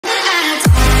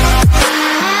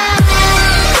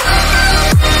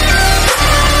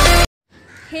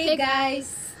Hey guys,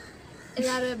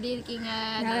 எல்லாரும் எப்படி இருக்கீங்க?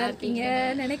 நல்லா இருக்கீங்க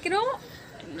நினைக்கிறோம்.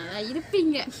 நல்லா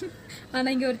இருப்பீங்க.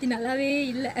 ஆனால் இங்கே ஒருத்தி நல்லாவே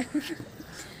இல்லை.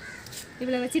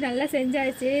 இவளை வச்சு நல்லா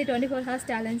செஞ்சாச்சு 24 hours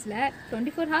சேலஞ்சில்.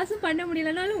 24 ஹார்ஸும் பண்ண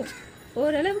முடியலனாலும்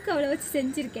ஓரளவுக்கு அவளை வச்சு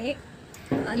செஞ்சுருக்கேன்.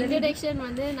 அந்த இன்ட்ரடக்ஷன்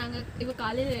வந்து நாங்கள் இப்போ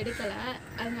காலையில் எடுக்கலை,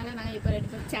 அதனால நாங்கள் இப்போ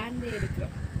 2 பேரும் சேர்ந்து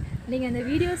எடுக்கிறோம். நீங்கள் அந்த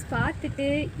வீடியோஸ் பார்த்துட்டு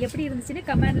எப்படி இருந்துச்சுன்னு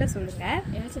கமெண்டில் சொல்லுங்கள்.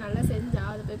 ஏதாச்சும் நல்லா செஞ்சா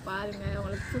அதை போய் பாருங்கள்,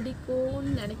 உங்களுக்கு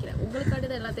பிடிக்கும்னு நினைக்கிறேன். உங்களுக்காண்டி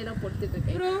தான் எல்லாத்தையும் நான்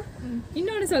பொறுத்துட்ருக்கேன். அப்புறம்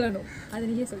இன்னொன்று சொல்லணும், அது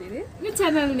நீயே சொல்லிடு. இந்த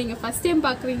சேனல் நீங்கள் ஃபஸ்ட் டைம்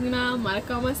பார்க்குறீங்கன்னா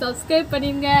மறக்காமல் சப்ஸ்கிரைப்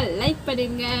பண்ணிடுங்க, லைக்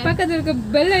பண்ணிடுங்க, பக்கத்தில் இருக்க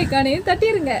பெல் ஐக்கானையும்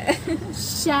தட்டிடுங்க,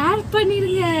 ஷேர்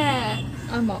பண்ணிடுங்க.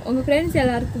 ஆமாம், உங்கள் ஃப்ரெண்ட்ஸ்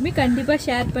எல்லாருக்குமே கண்டிப்பாக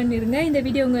ஷேர் பண்ணிடுங்க. இந்த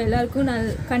வீடியோ உங்கள் எல்லாருக்கும்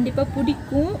கண்டிப்பாக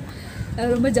பிடிக்கும்,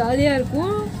 ரொம்ப ஜாலியாக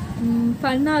இருக்கும்,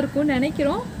 ஃபன்னாக இருக்கும்னு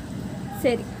நினைக்கிறோம்.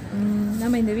 சரி,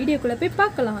 நம்ம இந்த வீடியோக்குள்ளே போய்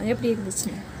பார்க்கலாம் எப்படி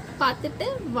இருந்துச்சுன்னு. பார்த்துட்டு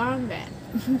வாங்க.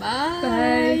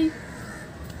 பாய்.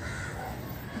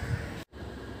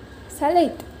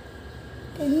 சலைட்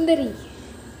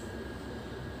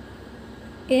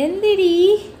எந்திரி,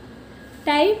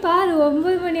 டைம் பாரு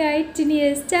 9 மணி ஆயிடுச்சு. நீ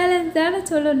சேலஞ்ச் தானே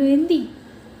சொல்லணும். எந்தி.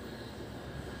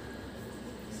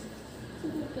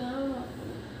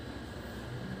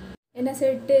 என்ன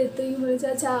சொல்லிட்டு தூங்கி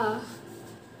முடிச்சாச்சா?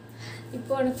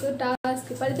 இப்போ உனக்கு டாஸ்க்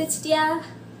படுத்துச்சிட்டியா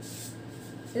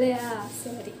இல்லையா?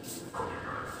 சரி.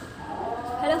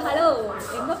 ஹலோ ஹலோ,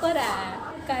 எங்கே போகிற?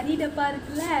 கறி டப்பா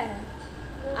இருக்குல்ல,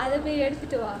 அதை போய்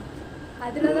எடுத்துட்டு வா.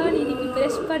 அதில் தான் நீ இன்னைக்கு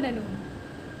ப்ரெஷ் பண்ணணும்.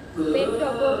 போயிட்டு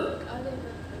வா, போ.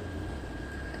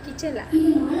 கிச்சனில்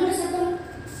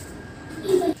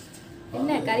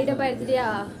என்ன கறி டப்பா எடுத்துட்டியா?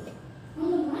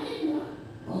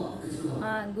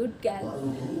 Good girl.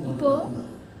 இப்போ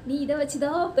நீ இதை வச்சு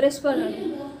தான் ப்ரெஷ்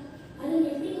பண்ணணும்.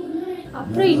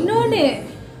 அப்புறம் இன்னொன்று,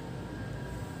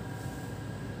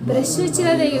 ப்ரெஷ் வச்சு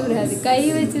தான் தேய்க்கக்கூடாது, கை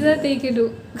வச்சு தான்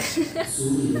தேய்க்கணும்.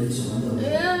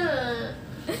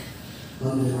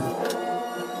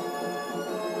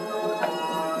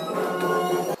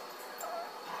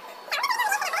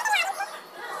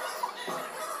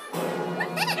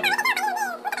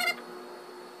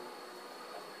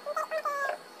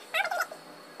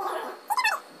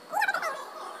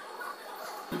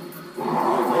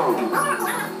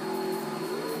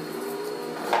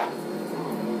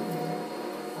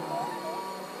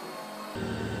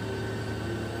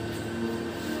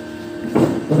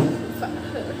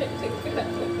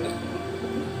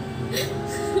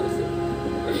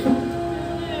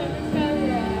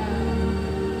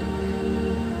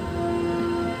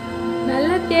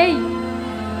 நல்லா தேய்.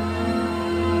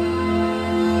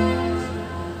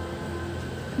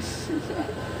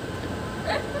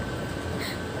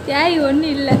 தேய்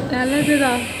ஒன்றும் இல்லை,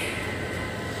 நல்லதுதான்.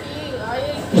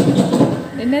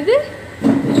 என்னது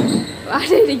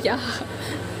வாடடிக்கா?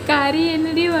 கறி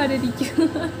என்னடி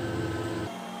வாடடிக்கும்?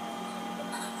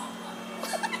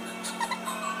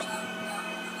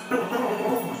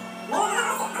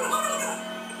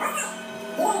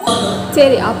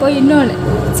 சரி, அப்போ இன்னொன்று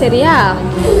சரியா?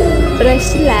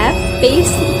 ப்ரஷ்ஷில்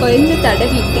பேஸ்ட் கொஞ்சம்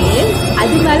தடவிட்டு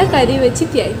அது மேலே கறி வச்சு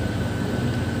தேய்.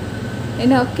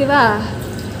 என்ன ஓகேவா?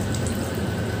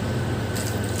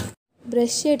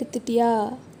 ப்ரஷ் எடுத்துட்டியா?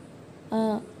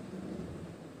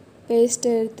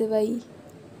 பேஸ்ட்டை எடுத்து வை.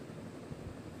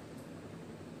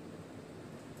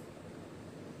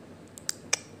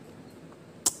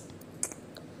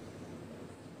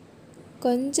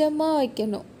 கொஞ்சமாக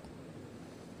வைக்கணும்.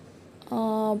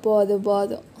 போதும்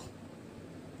போதும்.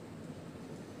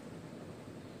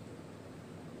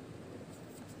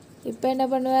 இப்போ என்ன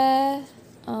பண்ணுவ?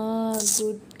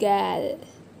 Good girl.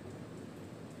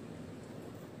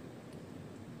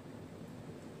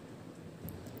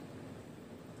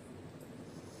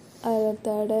 அதை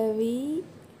தடவி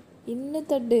இன்னும்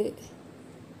தொட்டு.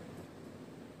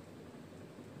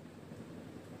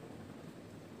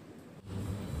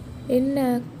 என்ன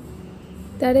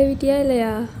தடவிட்டியா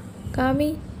இல்லையா? காமி.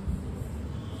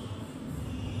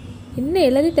 என்ன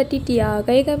எல்லாத்தையும் தட்டிட்டியா?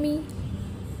 கை காமி.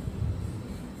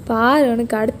 பாரு,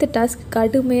 உனக்கு அடுத்த டாஸ்க்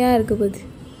கடுமையாக இருக்க போகுது.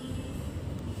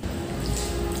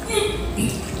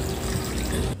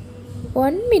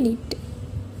 1 minute.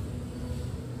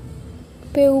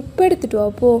 போய் உப்பு எடுத்துட்டு வா,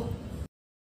 போ.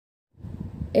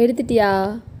 எடுத்துட்டியா?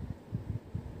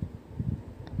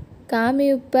 காமி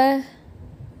உப்பை.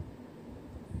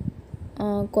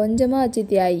 கொஞ்சமாக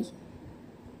வச்சுத்தியாய்.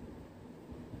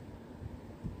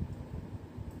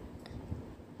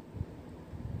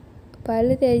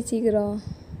 பல்லு தேய்ச்சிக்கிறோம்.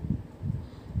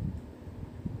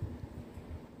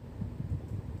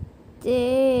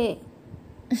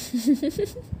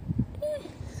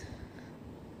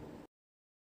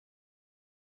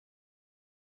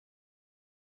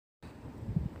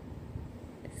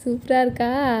 சூப்பராக இருக்கா?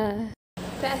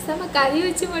 பேசாமல் கறி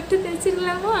வச்சு மட்டும்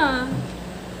தைச்சிடலாமா?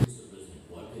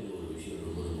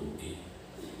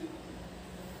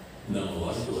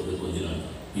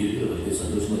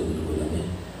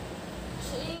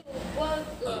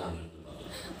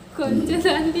 கொஞ்சம்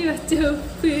தண்ணி வச்ச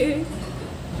உப்பு.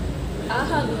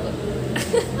 ஆஹா,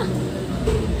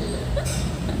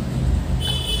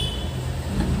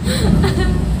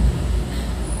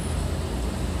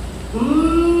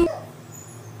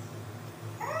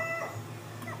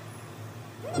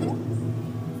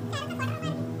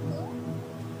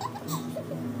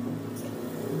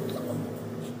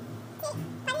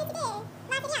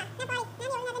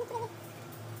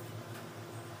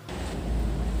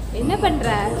 என்ன பண்ற?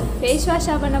 ஃபேஸ்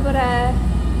வாஷா பண்ண போற?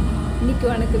 இன்னைக்கு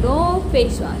உனக்கு நோ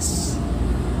ஃபேஸ் வாஷ்.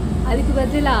 அதுக்கு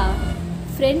பதிலா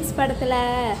ஃப்ரெண்ட்ஸ் படத்தில்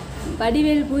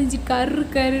வடிவேல் மூஞ்சி கரு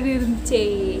கருன்னு இருந்துச்சே,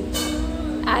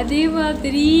 அதே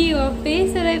மாதிரி உன்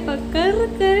ஃபேஸில் இப்போ கரு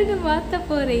கருன்னு மாற்ற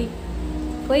போகிறேன்.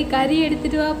 போய் கறி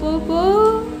எடுத்துட்டு வா. போ போ,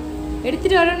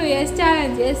 எடுத்துட்டு வரணும். எஸ்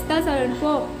தான் சொல்லணும்.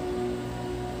 போ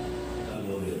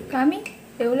காமி,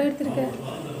 எவ்வளோ எடுத்துருக்க?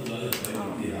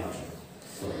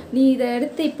 நீ இதை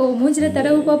எடுத்து இப்போ மூஞ்சில்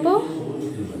தடவு பார்ப்போம்.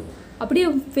 அப்படியே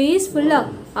ஃபேஸ்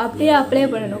ஃபுல்லாக அப்படியே அப்ளை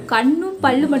பண்ணணும். கண்ணும்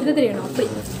பல்லு மட்டும் தெரியணும். அப்படி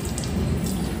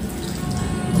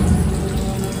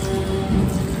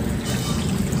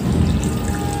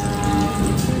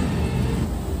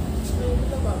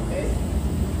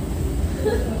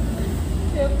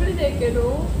எப்படி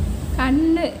தேய்க்கணும்?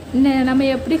 கண்ணு நம்ம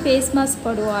எப்படி ஃபேஸ் மாஸ்க்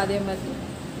போடுவோம் அதே மாதிரி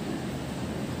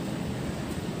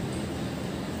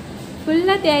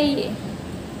ஃபுல்லாக தேய்.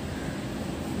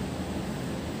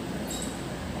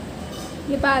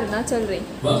 இங்கே பாரு, நான் சொல்கிறேன்.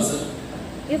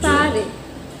 இங்கே பாரு,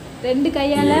 ரெண்டு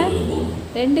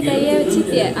கையை வச்சு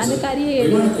அந்த கறியை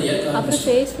எடு. அப்புறம்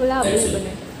ஃபேஸ் ஃபுல்லாக அப்ளை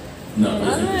பண்ணு.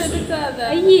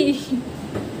 ஐயே,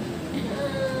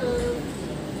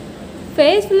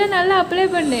 ஃபேஸ் ஃபுல்லாக நல்லா அப்ளை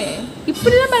பண்ணு.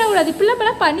 இப்படிலாம் பண்ணக்கூடாது. இப்படிலாம்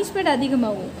பண்ணால் பனிஷ்மெண்ட்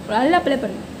அதிகமாகும். நல்லா அப்ளை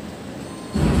பண்ணு.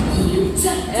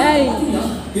 ஏய்,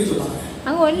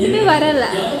 அங்கே ஒன்றுமே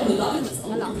வரலை.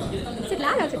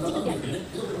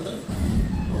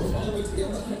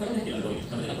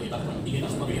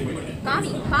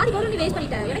 பாதி பொருள் நீ வேஸ்ட்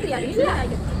பண்ணிட்ட. எனக்கு தெரியாது. இல்லை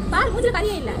பாரு, மூஞ்சில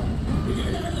கறியே இல்லை.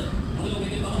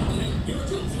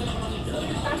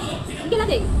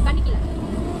 இங்கெல்லாம் தேய், கண்ணிக்கல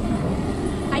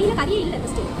கையில் கறியே இல்லை.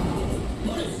 ஃபஸ்ட்டு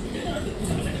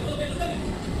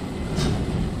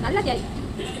நல்லா தேய்.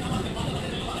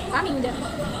 காமி மூஞ்ச,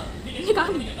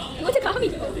 காமி மூஞ்ச, காமி.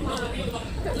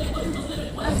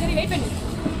 சரி, வெயிட் பண்ணு.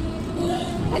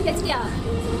 அது வச்சிட்டியா?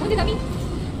 மூஞ்ச காமி.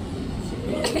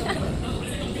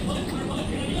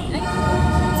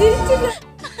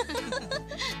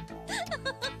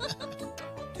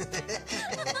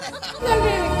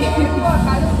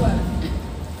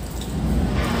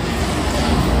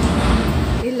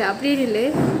 இல்லை அப்படியே இல்லை,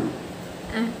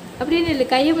 அப்படியே இல்லை.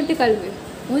 கையை மட்டும் கழுவு.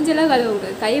 மூஞ்செல்லாம் கழுவ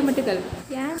கூடாது. கையை மட்டும் கழுவு.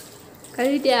 ஏன்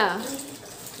கழுவிட்டியா?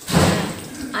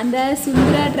 அந்த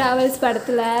சுந்தரா டிராவல்ஸ்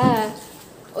படத்தில்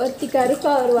ஒருத்தி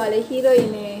கருப்பாக வருவாள்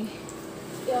ஹீரோயினு.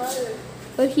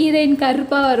 ஒரு ஹீரோயின்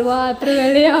கருப்பாக வருவா, அப்புறம்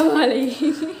வெள்ளையாவாளே.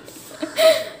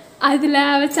 அதில்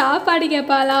அவள் சாப்பாடு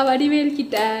கேட்பாளா வடிவேல்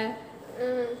கிட்ட.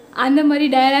 அந்த மாதிரி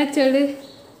டைலாக் சொல்லு.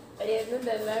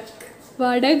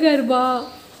 வடகர்பா,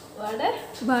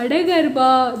 வடகர்பா,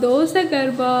 தோசை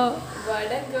கர்பா,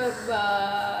 வடகர்பா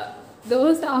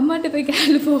தோசை. அம்மாட்ட போய்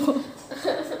கேளு போ.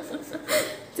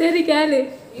 சரி கேளு.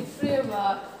 இப்படியேவா?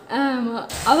 ஆமாம்,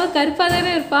 அவள் கருப்பாக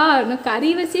தானே இருப்பா. நான்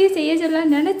கறி வச்சே செய்ய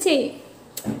சொல்லலான்னு நினச்சேன்.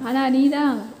 ஆனால் நீ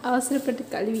தான் அவசரப்பட்டு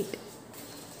கழுவிட்டு.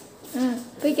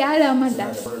 போய் கேளு அம்மாட்டா.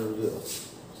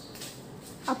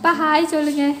 அப்பா ஹாய்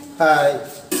சொல்லுங்க. ஹாய்.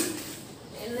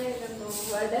 என்ன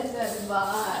வடகர்பா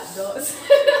தோசை.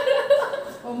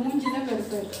 மூஞ்சிதான்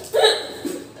கருப்பு.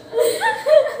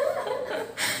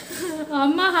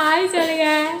 அம்மா ஹாய் சொல்லுங்க.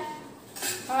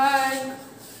 ஹாய்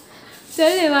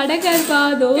சொல்லு. வடகர்பா,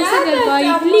 தோசை கர்பா,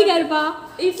 இட்லி கர்பா.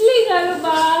 இட்லி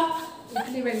கர்பா,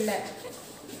 இட்லி வெள்ளை.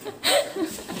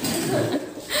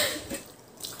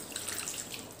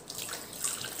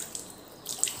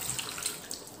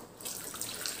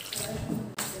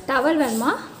 டவல்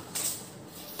வேணுமா?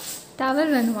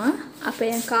 டவல் வேணுமா? அப்போ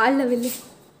என் காலில் விழு.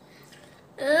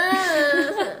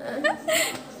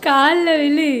 காலில்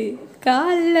விழு,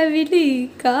 காலில் விழு,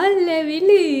 காலில்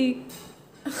விழு.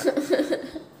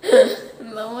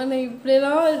 நான்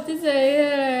இப்படிலாம் வச்சு செய்ய.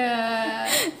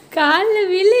 காலில்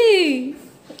விழு.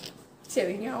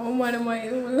 சரிங்க, அவமானமா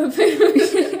எதுவும்.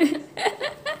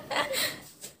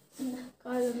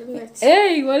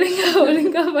 ஏய்,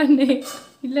 ஒழுங்கா பண்ணு,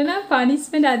 இல்லைன்னா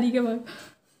பனிஷ்மெண்ட் அதிகமாகும்.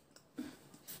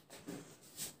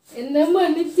 என்ன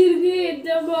மன்னிச்சிருக்கு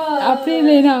என்னப்பா அப்படி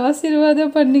இல்லை என்ன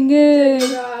ஆசீர்வாதம் பண்ணுங்க.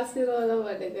 ஆசீர்வாதம்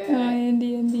பண்ணுங்க. ஏந்தி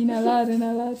ஏந்தி நல்லா இரு.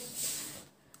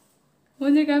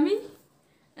 மூஞ்சி காமி.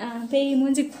 பேய்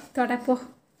மூஞ்சி தொடப்போ.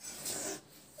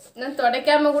 நான்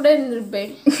துடைக்காம கூட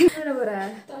இருந்திருப்பேன்.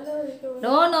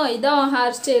 நோ இதான்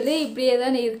ஹேர் ஸ்டைலு. இப்படியே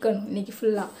தான் இருக்கணும் இன்னைக்கு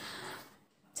ஃபுல்லாக.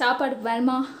 சாப்பாடு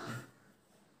வேணுமா?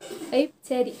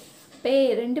 சரி போய்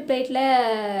 2 பிளேட்டில்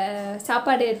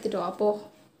சாப்பாடு எடுத்துட்டு வா போ.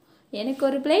 எனக்கு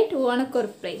ஒரு பிளேட், உனக்கு ஒரு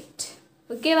பிளேட்.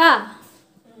 ஓகேவா?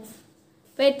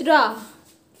 போய் எடுத்துட்டு வா.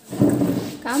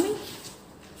 காமி.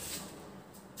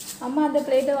 அம்மா அந்த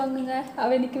பிளேட்டை வாங்குங்க.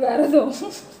 அவனுக்கு வரதும்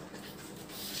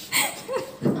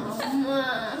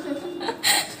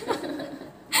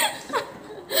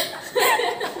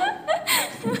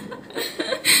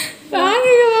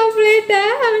வாங்குங்கம்மா பிளேட்டை.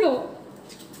 அவனும்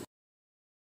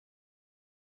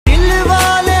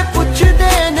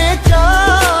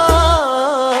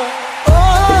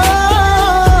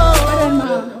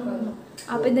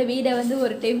அப்போ இந்த வீடை வந்து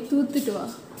ஒரு டைம் தூத்துட்டு வா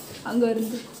அங்கே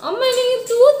இருந்து. அம்மா நீங்க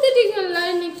தூத்துட்டீங்கல்ல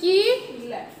இன்னைக்கு?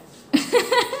 இல்லை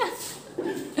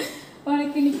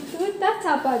உனக்கு இன்னைக்கு தூத்தா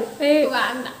சாப்பாடு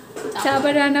வேண்டாம்.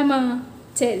 சாப்பாடு வேண்டாமா?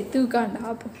 சரி தூக்காண்டா.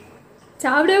 அப்போ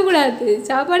சாப்பிடவே கூடாது.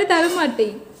 சாப்பாடு தர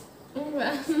மாட்டேன்.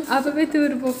 அப்போ போய்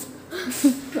தூருப்போம்.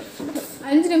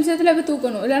 5 நிமிஷத்தில் போய்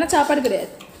தூக்கணும், இல்லைன்னா சாப்பாடு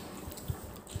கிடையாது.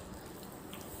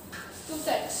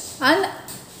 அந்த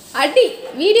அடி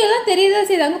வீடியோ தான் தெரியுதா?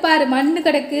 சரி அங்கே பாரு, மண்ணு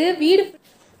கிடக்கு வீடு.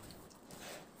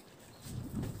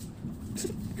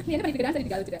 என்ன பண்ணிக்கிறேன்?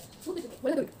 சரி அழைச்சிட்டேன்.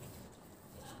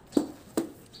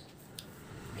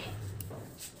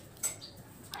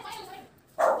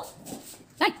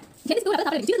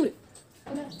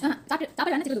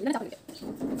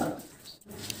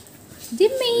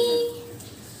 Jimmy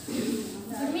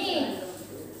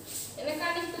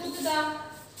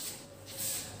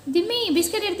Jimmy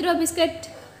biscuit எடுத்துருவா. Biscuit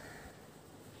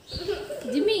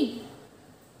Jimmy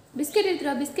biscuit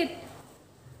எடுத்துருவா. Biscuit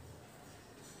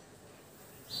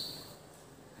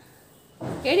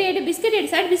எடு பிஸ்கட்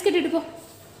எடு. சாப்பிட்டு பிஸ்கட் எடுப்போம்.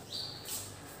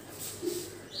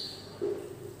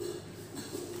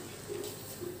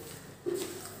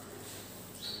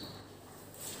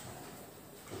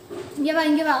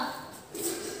 இங்கே வா.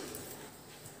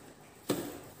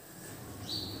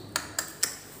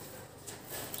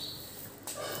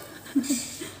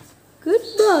 குட்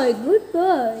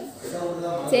பாய்.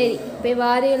 சரி போய்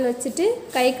வாரியல் வச்சுட்டு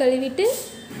கை கழுவிட்டு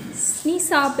நீ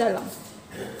சாப்பிடலாம்.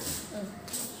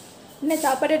 என்ன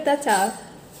சாப்பாடு எடுத்தாச்சா?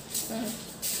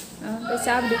 போய்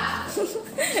சாப்பிடு.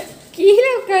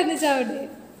 கீழே உட்காந்து சாப்பிடு.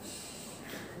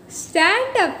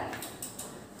 Stand up.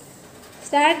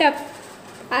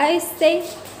 I say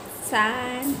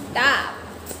stand up.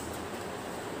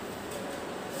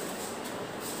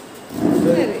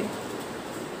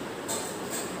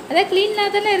 அதான் க்ளீனாக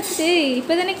தானே இருக்குது.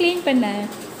 இப்போ தானே க்ளீன் பண்ண.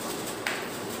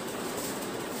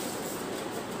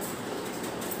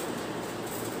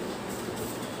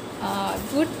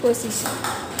 Good position.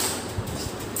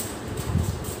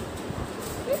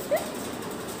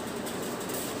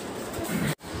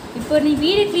 இப்போ நீ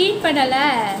வீடு க்ளீன் பண்ணல,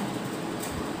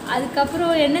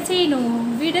 அதுக்கப்புறம் என்ன செய்யணும்?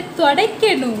 வீடை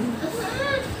துடைக்கணும்.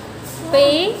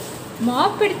 போய்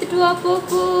மாப் எடுத்துட்டு வா. போ.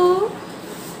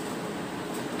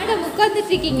 மேடம்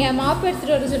உட்காந்துட்டு இருக்கீங்க, மாப்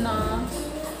எடுத்துட்டு வர சொன்னா.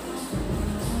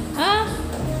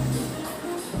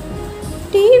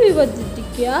 டிவி பார்த்துட்டு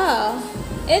இருக்கியா?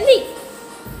 எதி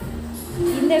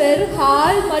இந்த வெறும்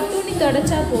ஹால் மட்டும் நீ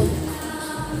தொடச்சா போதும்.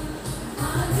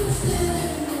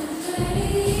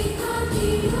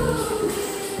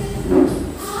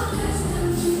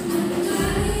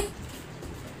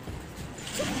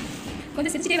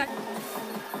 கொஞ்சம் சிரிச்சிட்டே வா.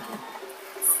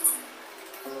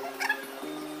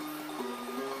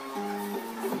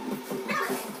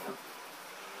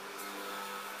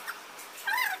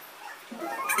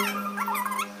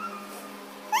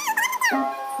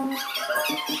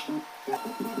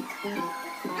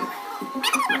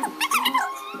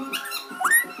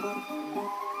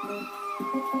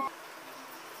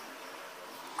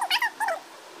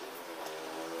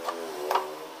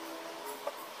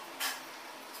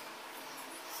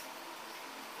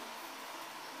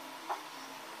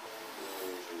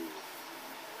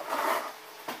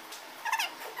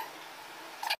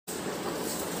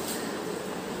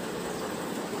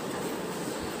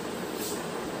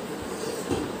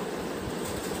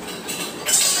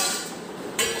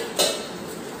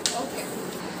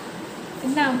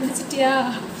 என்ன முடிச்சிட்டியா?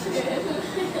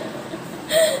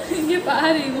 இங்கே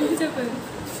பாரு, முடிச்ச பாரு.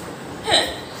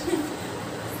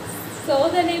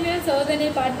 சோதனை சோதனை.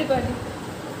 பாட்டு பாடு.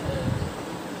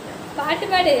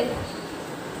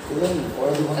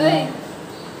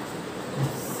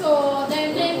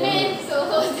 சோதனை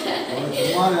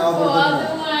அப்புறமா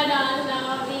ஞாபகப்படுத்தணும்.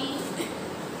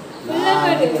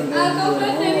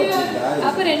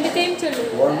 அப்ப 2 டைம் சொல்லு.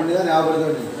 1 மணி தான் ஞாபகப்படுத்த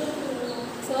வேண்டியது.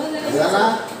 அதுதானா?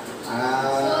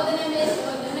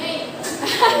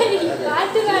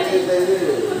 பாட்டு பாடு.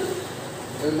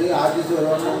 இது ஆர்டிஸ்ட்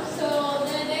வருவானா?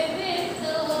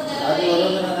 அது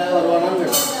வருவானான்னு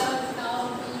கேட்டேன்.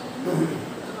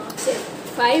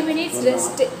 5 minutes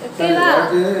rest. ஓகேவா?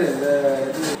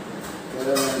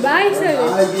 Bye sir.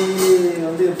 நாளைக்கு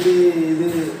வந்து எப்படி இது